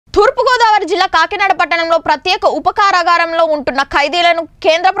తూర్పుగోదావరి జిల్లా కాకినాడ పట్టణంలో ప్రత్యేక ఉపకారాగారంలో ఉంటున్న ఖైదీలను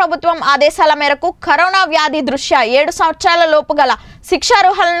కేంద్ర ప్రభుత్వం ఆదేశాల మేరకు కరోనా వ్యాధి దృష్ట్యా 7 సంవత్సరాల లోపు గల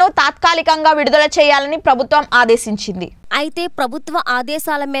శిక్షార్హులను తాత్కాలికంగా విడుదల చేయాలని ప్రభుత్వం ఆదేశించింది. అయితే ప్రభుత్వ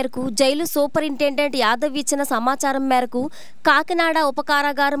ఆదేశాల మేరకు జైలు సూపరింటెండెంట్ యాదవ్ ఇచ్చిన సమాచారం మేరకు కాకినాడ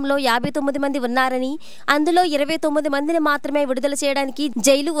ఉపకారాగారంలో 59 మంది ఉన్నారని, అందులో 29 మందిని మాత్రమే విడుదల చేయడానికి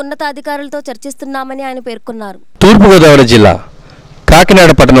జైలు ఉన్నతాధికారులతో చర్చిస్తున్నామని ఆయన పేర్కొన్నారు. తూర్పుగోదావరి జిల్లా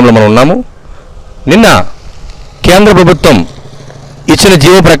కాకినాడ పట్టణంలో మనం ఉన్నాము. నిన్న కేంద్ర ప్రభుత్వం ఇచ్చిన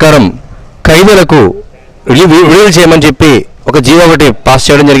జీవో ప్రకారం ఖైదీలకు విడుదల చేయమని చెప్పి ఒక జీవో ఒకటి పాస్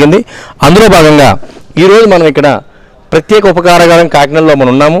చేయడం జరిగింది. అందులో భాగంగా ఈరోజు మనం ఇక్కడ ప్రత్యేక ఉపకారాగారం కాకినాడలో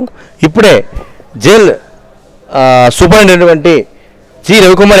మనం ఉన్నాము. ఇప్పుడే jail superintendent G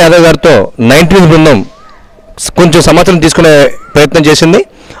Ravikumar Yadav గారితో 19 బృందం కొంచెం సమాచారం తీసుకునే ప్రయత్నం చేసింది.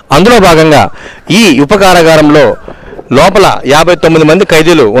 అందులో భాగంగా ఈ ఉపకారాగారంలో లోపల 59 మంది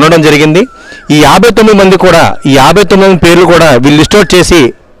ఖైదీలు ఉండడం జరిగింది. ఈ 59 మంది కూడా ఈ 59 పేర్లు కూడా వీళ్ళు లిస్ట్ అవుట్ చేసి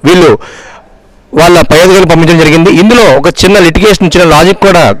వీళ్ళు వాళ్ళ పై అధికారులకు పంపించడం జరిగింది. ఇందులో ఒక చిన్న లిటిగేషన్, చిన్న లాజిక్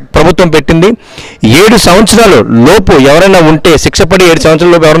కూడా ప్రభుత్వం పెట్టింది. 7 సంవత్సరాలు లోపు ఎవరైనా ఉంటే, శిక్ష పడి 7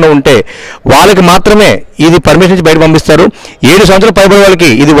 సంవత్సరాల లోపు ఎవరైనా ఉంటే వాళ్ళకి మాత్రమే ఇది పర్మిషన్ నుంచి బయట పంపిస్తారు. 7 సంవత్సరాలు పైబడి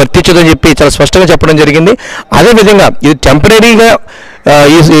వాళ్ళకి ఇది వర్తించదని చెప్పి చాలా స్పష్టంగా చెప్పడం జరిగింది. అదేవిధంగా ఇది టెంపరీగా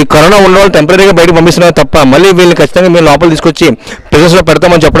ఈ కరోనా ఉన్న వాళ్ళు టెంపరీగా బయటకు పంపిస్తున్నారు తప్ప మళ్ళీ వీళ్ళని ఖచ్చితంగా మేము లోపల తీసుకొచ్చి ప్రిజన్స్లో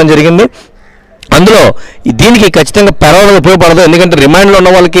పెడతామని చెప్పడం జరిగింది. అందులో దీనికి ఖచ్చితంగా పెరవలు ఉపయోగపడదు, ఎందుకంటే రిమాండ్లో ఉన్న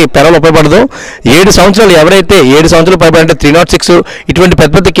వాళ్ళకి పెరవలు ఉపయోగపడదు. 7 సంవత్సరాలు ఎవరైతే 7 సంవత్సరాలు పైబడి 306 ఇటువంటి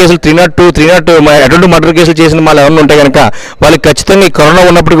పెద్ద పెద్ద కేసులు 302 అటువంటి మర్డర్ కేసులు చేసిన వాళ్ళు ఎవరైనా ఉంటే కనుక వాళ్ళకి ఖచ్చితంగా ఈ కరోనా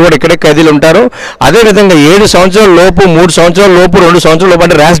ఉన్నప్పుడు కూడా ఇక్కడే ఖైదీలు ఉంటారు. అదేవిధంగా 7 సంవత్సరాల లోపు, 3 సంవత్సరాల లోపు, 2 సంవత్సరాల లోపు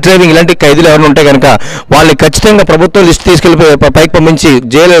అంటే ర్యాష్ డ్రైవింగ్ ఇలాంటి ఖైదీలు ఎవరైనా ఉంటే కనుక వాళ్ళకి ఖచ్చితంగా ప్రభుత్వం లిస్ట్ తీసుకెళ్ళి పైకి పంపించి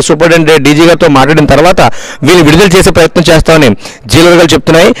జైలు సూపరింటెండెంట్ డీజీ గారితో మాట్లాడిన తర్వాత వీళ్ళు విడుదల చేసే ప్రయత్నం చేస్తామని జైలు వర్గాలు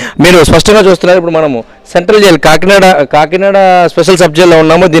చెప్తున్నాయి. మీరు స్పష్టంగా చూస్తున్నారు. ఇప్పుడు మనము central jail Kakinada special sub జైల్లో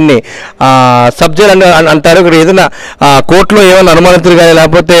ఉన్నాము. దీన్ని సబ్ జైల్ అంటారు. ఇక్కడ ఏదైనా కోర్టులో ఏమైనా అనుమానితులు కానీ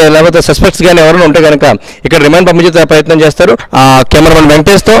లేకపోతే సస్పెక్ట్స్ కానీ ఎవరైనా ఉంటే కనుక ఇక్కడ రిమాండ్ పంపించే ప్రయత్నం చేస్తారు. Cameraman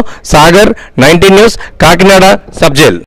వెంకటేష్తో Sagar, 19 news, Kakinada sub jail.